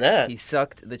didn't hear that. He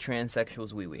sucked the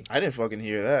transsexual's wee-wee. I didn't fucking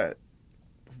hear that.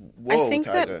 Whoa, I think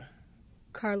Tyga. that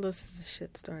Carlos is a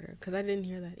shit starter, because I didn't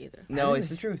hear that either. No, it's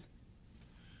the truth.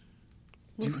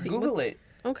 We'll see. Google it.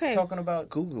 Okay. Talking about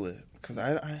Google it, because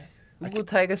Google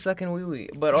Tyga sucking wee-wee.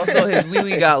 But also his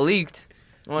wee-wee got leaked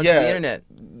onto the internet.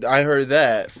 I heard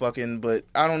that, but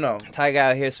I don't know. Tyga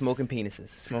out here smoking penises.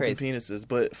 It's Smoking crazy. penises,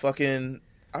 but fucking,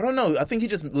 I don't know. I think he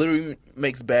just literally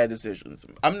makes bad decisions.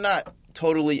 I'm not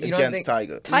totally You don't against think-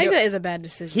 Tyga. Tyga is a bad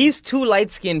decision. He's too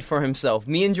light-skinned for himself.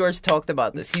 Me and George talked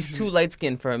about this. He's too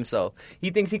light-skinned for himself. He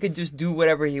thinks he could just do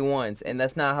whatever he wants, and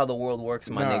that's not how the world works,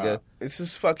 my nigga. It's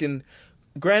just fucking...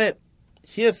 Granted,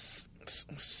 he has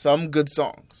some good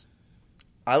songs.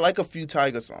 I like a few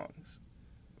Tyga songs.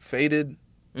 Faded,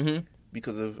 Mm-hmm.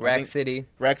 because of... Rack City.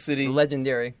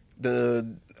 Legendary.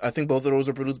 I think both of those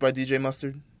are produced by DJ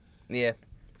Mustard, Yeah.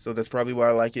 so that's probably why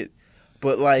I like it.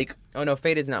 But, like, Oh, no,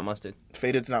 Faded's not Mustard.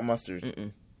 Faded's not Mustard.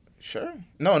 Mm-mm. Sure.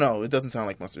 No, it doesn't sound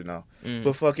like Mustard now. Mm.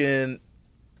 But fucking,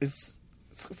 it's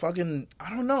fucking, I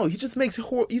don't know. He just makes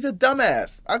he's a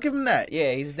dumbass. I'll give him that.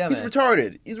 Yeah, he's a dumbass.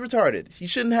 He's retarded. He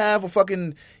shouldn't have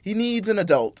he needs an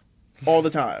adult all the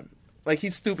time. Like,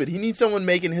 he's stupid. He needs someone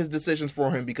making his decisions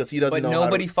for him because he doesn't But know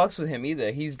nobody fucks with him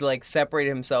either. He's, separated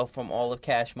himself from all of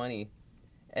Cash Money.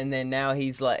 And then now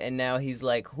he's like,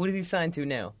 who did he sign to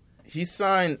now?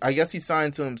 I guess he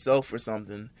signed to himself or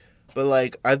something. But,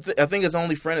 I think his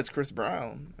only friend is Chris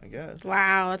Brown, I guess.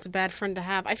 Wow, that's a bad friend to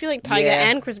have. I feel like Tyga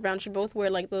and Chris Brown should both wear,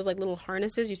 those, little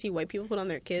harnesses you see white people put on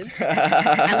their kids.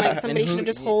 And, somebody should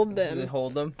just hold them.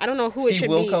 Hold them? I don't know who it should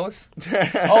Wilkos?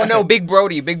 Oh, no, Big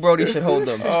Brody. Big Brody should hold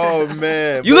them. Oh,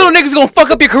 man. You little niggas gonna fuck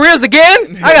up your careers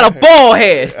again? I got a bald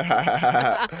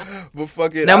head. But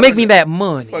fucking... Now make me that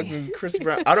money. Fucking Chris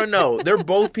Brown. I don't know. They're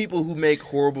both people who make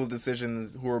horrible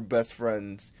decisions, who are best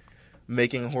friends,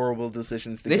 making horrible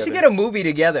decisions together. They should get a movie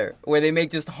together where they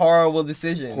make just horrible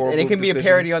decisions. And it can be a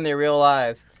parody on their real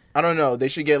lives. I don't know. They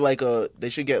should get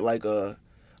a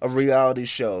reality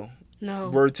show. No.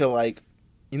 Word to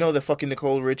the fucking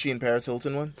Nicole Richie and Paris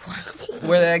Hilton one?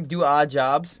 Where they do odd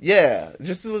jobs? Yeah.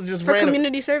 Just For random.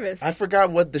 community service. I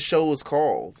forgot what the show was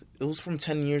called. It was from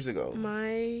 10 years ago.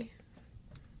 My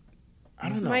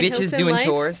don't know. Bitches Hilton doing life?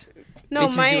 chores. No,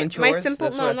 Bitches my doing chores? my simple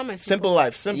That's no, what- not my Simple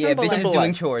Life. Yeah, Bitches Life. Doing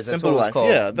Life. Chores. That's Simple what Life. it's called.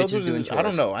 Yeah, those Bitches are Doing I don't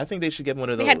Chores. know. I think they should get one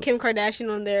of those. They had Kim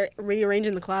Kardashian on there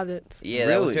rearranging the closets. Yeah,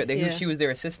 that was Really? her. She was their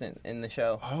assistant in the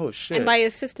show. Oh shit. And by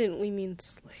assistant we mean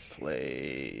slave.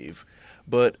 Slave.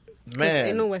 But 'Cause man,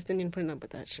 ain't no West Indian putting up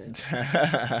with that shit.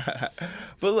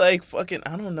 but fucking,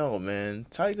 I don't know, man.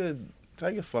 Tyga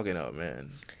fucking up,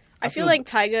 man. I feel like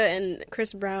Tyga and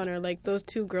Chris Brown are those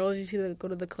two girls you see that go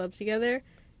to the club together,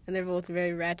 and they're both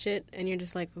very ratchet, and you're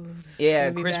just like, ooh, this Yeah,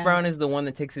 is gonna be Chris bad. Brown is the one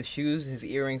that takes his shoes, his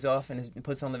earrings off, and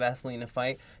puts on the Vaseline to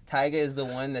fight. Tyga is the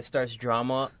one that starts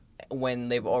drama when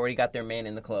they've already got their man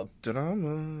in the club.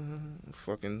 Drama.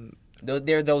 Fucking.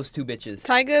 They're those two bitches.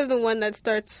 Tyga is the one that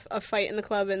starts a fight in the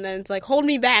club and then it's like, hold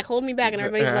me back, and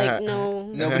everybody's like, no,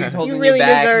 Nobody's holding you really you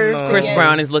back. deserve No. to Chris get-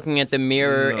 Brown is looking at the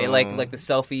mirror, No. like the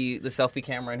selfie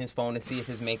camera on his phone to see if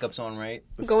his makeup's on right.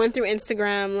 going through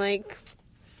Instagram, like,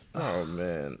 Oh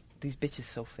man, These bitches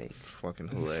so fake. it's fucking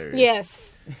hilarious.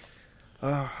 yes.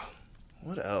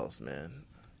 What else, man?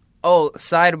 Oh,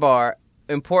 sidebar.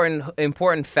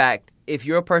 Important fact. If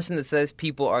you're a person that says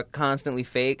people are constantly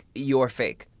fake, you're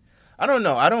fake. I don't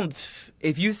know.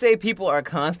 If you say people are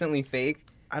constantly fake,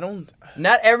 I don't.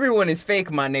 not everyone is fake,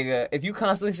 my nigga. If you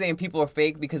constantly saying people are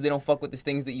fake because they don't fuck with the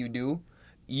things that you do,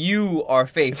 you are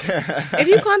fake. If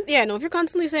you're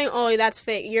constantly saying, "Oh, that's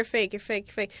fake. You're fake. You're fake.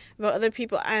 You're fake," about other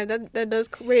people, that does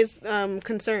raise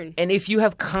concern. And if you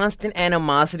have constant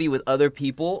animosity with other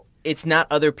people, it's not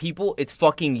other people, it's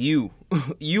fucking you.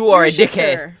 You are a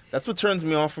dickhead. That's what turns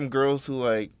me off from girls who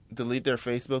like delete their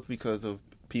Facebook because of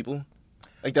people.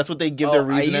 Like that's what they give their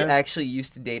reason I as. actually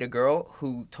used to date a girl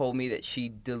who told me that she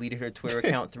deleted her Twitter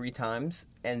account 3 times,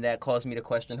 and that caused me to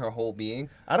question her whole being.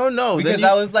 I don't know. Because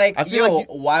I was like, I feel yo, like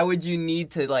why would you need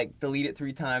to like delete it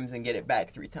 3 times and get it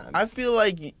back 3 times? I feel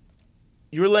like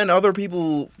you're letting other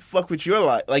people fuck with your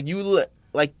life. Like you're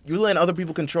letting other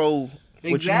people control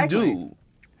what Exactly. you do.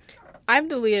 I've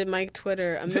deleted my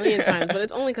Twitter a million times, but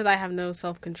it's only because I have no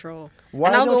self control. Why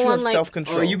And I'll don't go you on, have like-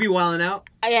 self-control? Oh, you be wilding out?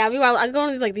 Yeah, I go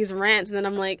on these rants, and then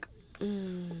I'm like,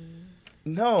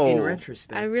 No. In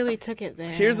retrospect. I really took it there.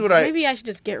 Here's what Maybe I should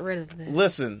just get rid of this.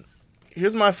 Listen,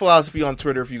 here's my philosophy on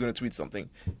Twitter if you're going to tweet something.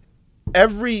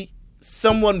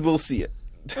 Someone will see it.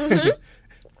 Mm-hmm.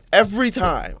 Every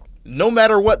time. No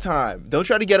matter what time. Don't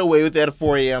try to get away with it at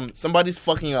 4 a.m. Somebody's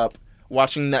fucking up,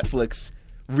 watching Netflix,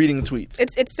 reading tweets.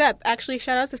 It's Sep. Actually,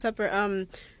 shout out to Sep.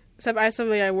 Sep, I have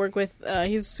somebody I work with.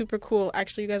 He's super cool.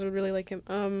 Actually, you guys would really like him.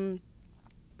 I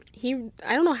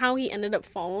don't know how he ended up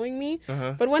following me,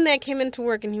 but one day I came into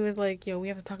work and he was like, "Yo, we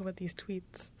have to talk about these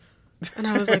tweets," and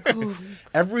I was like, "Ooh,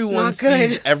 Everyone not good.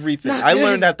 sees everything. Not I good.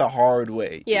 learned that the hard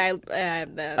way. yeah."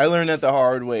 I learned that the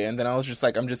hard way, and then I was just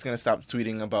like, I'm just going to stop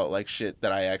tweeting about like shit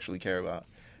that I actually care about.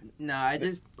 No,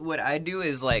 what I do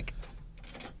is like,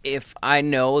 if I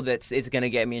know that it's gonna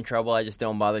get me in trouble, I just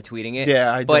don't bother tweeting it.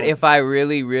 Yeah, But if I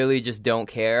really, really just don't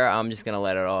care, I'm just gonna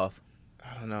let it off.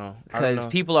 I don't know. Because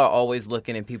people are always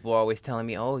looking and people are always telling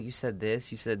me, "Oh, you said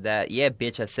this, you said that." Yeah,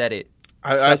 bitch, I said it.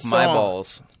 I Suck my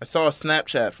balls. I saw a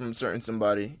Snapchat from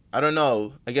somebody. I don't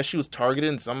know. I guess she was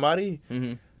targeting somebody.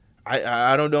 Mhm.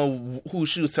 I don't know who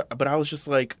she was, but I was just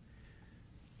like,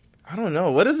 I don't know.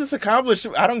 What does this accomplish?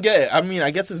 I don't get it. I mean, I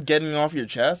guess it's getting off your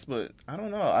chest, but I don't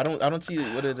know. I don't see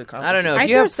what it accomplishes. I don't know. If I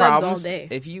you throw have subs all problems, day.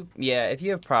 if you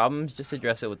have problems, just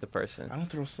address it with the person. I don't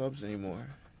throw subs anymore.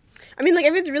 I mean, like,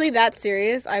 if it's really that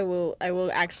serious, I will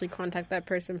actually contact that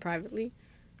person privately.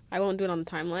 I won't do it on the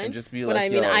timeline. And just be but like, I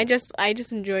mean, yo. I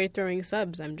just enjoy throwing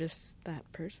subs. I'm just that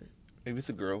person. Maybe it's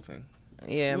a girl thing.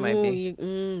 Yeah, it might Ooh, be.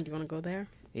 do you want to go there?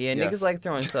 Yeah, Yes. niggas like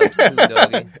throwing subs too,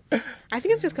 doggy. I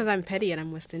think it's just because I'm petty and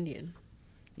I'm West Indian.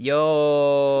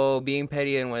 Yo, being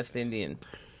petty and West Indian,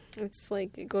 It's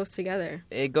like it goes together.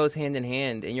 it goes hand in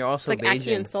hand, and you're It's also like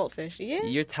Aki and Bayesian. Saltfish. Yeah.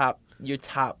 You're top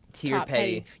tier Top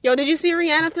petty. Yo, did you see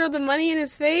Rihanna throw the money in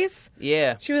his face?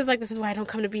 Yeah, She was like, "This is why I don't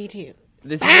come to BT."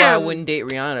 this is why I Bam! wouldn't date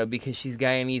Rihanna because she's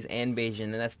Guyanese and Bayesian,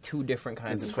 and that's 2 different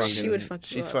kinds It's of fucking, crazy. She would fuck you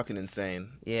she's up. fucking insane.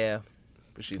 Yeah,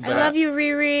 But she's I love you,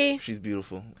 Riri. She's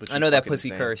beautiful. But she's I know that fucking pussy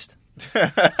insane. cursed.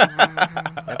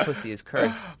 That pussy is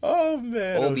cursed. Oh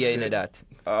man. Obia shit. Nadat.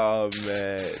 Oh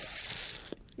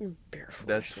man. Barefoot.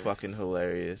 That's fucking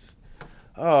hilarious.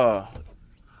 Oh,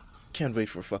 can't wait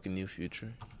for fucking New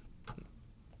Future.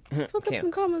 Fuck up Can't.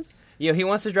 some commas. Yo, he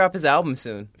wants to drop his album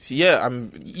soon. So, yeah,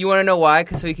 I'm You want to know why?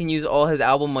 Cause so he can use all his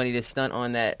album money to stunt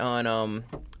on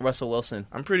Russell Wilson.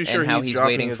 pretty sure And how he's he's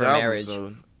dropping waiting his for album marriage.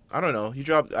 soon. I don't know. He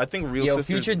dropped. I think Real Yo,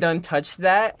 Sisters. Future done touched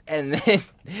that, and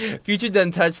then Future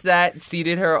done touched that,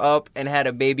 seated her up, and had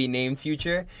a baby named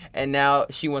Future, and now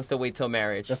she wants to wait till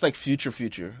marriage. That's like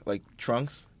Future, like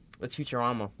Trunks, What's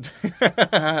Futurama?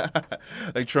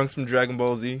 like Trunks from Dragon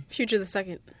Ball Z. Future the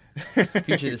second.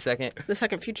 Future the second. The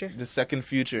second Future. The second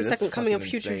Future. The That's second coming of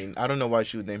fucking Future. insane. I don't know why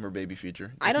she would name her baby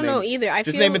Future. I don't Just know name- either. I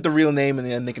Just feel, name it the real name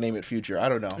and then nickname it Future. I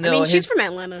don't know. No, I mean, his- she's from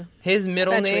Atlanta. His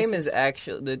middle Bad name choices. is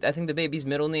actually. I think the baby's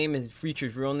middle name is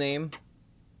Future's real name.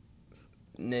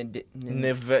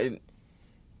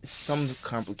 Some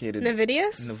complicated.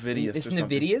 Navidius? Navidius It's or something.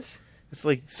 Navidius. It's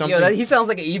like something. Yo, he sounds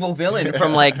like an evil villain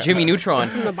from like Jimmy Neutron.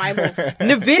 From the Bible.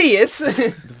 Navidius.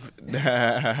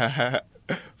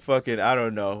 Fucking, I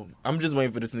don't know. I'm just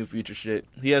waiting for this new Future shit.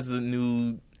 He has the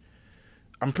new.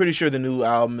 I'm pretty sure the new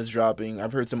album is dropping.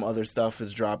 I've heard some other stuff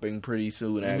is dropping pretty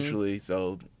soon, actually.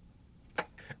 So,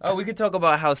 Oh, we could talk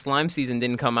about how Slime Season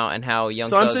didn't come out and how Young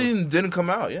Slime Thug Season didn't come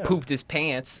out. Yeah, pooped his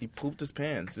pants. He pooped his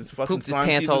pants. His fucking Pooped his Slime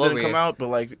pants Season all didn't over come here. out, but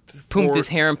like Pooped his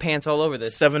hair and pants all over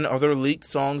this. 7 other leaked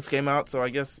songs came out. So I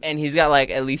guess And he's got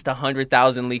like at least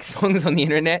 100,000 leaked songs on the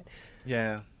internet.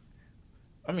 yeah.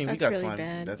 I mean, we That's got really Slime bad.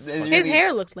 Season. That's His fucking- His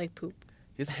hair looks like poop.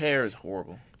 his hair is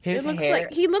horrible. His He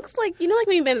hair, looks like you know, like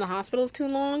when you've been in the hospital too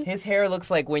long. his hair looks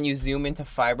like when you zoom into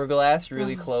fiberglass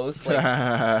really close,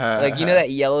 like you know that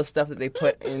yellow stuff that they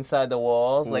put inside the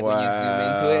walls, like when you zoom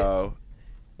into it. Wow.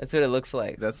 That's what it looks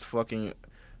like. That's fucking.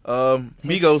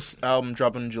 Migos album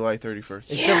dropping July 31st.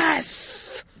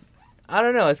 Yes. I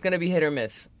don't know. It's gonna be hit or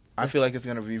miss. I feel like it's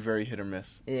gonna be very hit or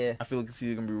miss. Yeah. I feel like it's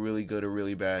either gonna be really good or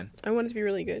really bad. I want it to be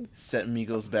really good. Set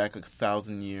Migos back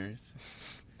 1,000 years.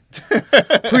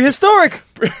 Prehistoric.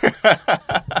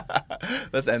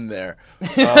 Let's end there.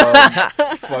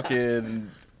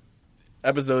 Fucking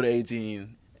episode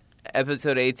 18.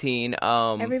 Episode 18.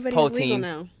 Everybody's poll legal team.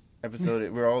 now.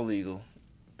 We're all legal.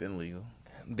 Been legal.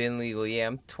 Been legal. Yeah,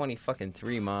 I'm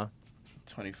 23, ma.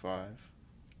 25.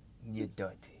 You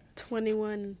dirty.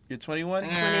 21. You're 21?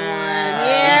 21.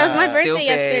 Yeah, it was my birthday Stupid.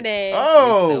 yesterday.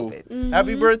 Oh! Stupid. Mhm.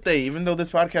 Happy birthday, even though this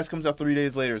podcast comes out 3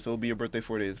 days later, so it'll be your birthday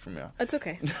 4 days from now. It's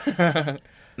okay.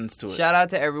 Let's do it. Shout out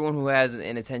to everyone who has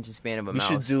an attention span of a We mouse.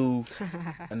 should do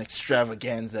an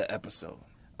extravaganza episode.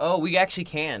 Oh, we actually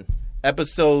can.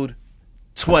 Episode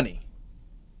 20.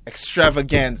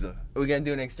 Extravaganza. Are we gonna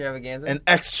do an extravaganza? An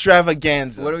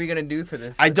extravaganza. What are we gonna do for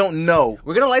this? I don't know.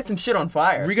 We're gonna light some shit on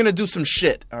fire. We're gonna do some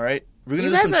shit, alright? We're gonna You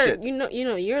do guys some are, shit. you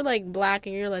know, you're like black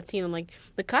and you're Latino. Like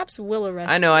the cops will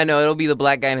arrest. I know. It'll be the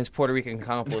black guy and his Puerto Rican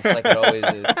accomplice, like it always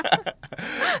is.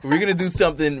 We're gonna do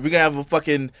something. We're gonna have a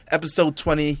fucking episode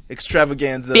 20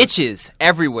 extravaganza. Bitches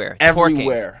everywhere.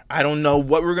 Everywhere. I don't know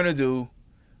what we're gonna do,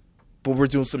 but we're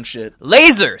doing some shit. Twerking.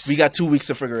 Lasers. We got 2 weeks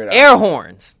to figure it out. air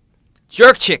horns.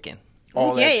 Jerk chicken.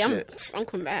 All that Yay, shit. I'm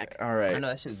coming back. All I right. know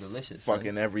that shit is delicious. son.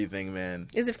 Fucking everything, man.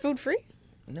 Is it food free?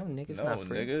 No, nigga, it's No, not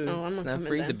free. nigga. Oh, I'm It's not not coming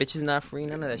free. then. The bitch is not free.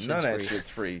 None of that shit's None of that free. shit's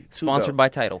free. Sponsored by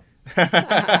Title.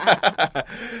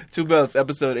 2 belts,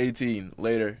 episode 18.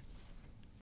 Later.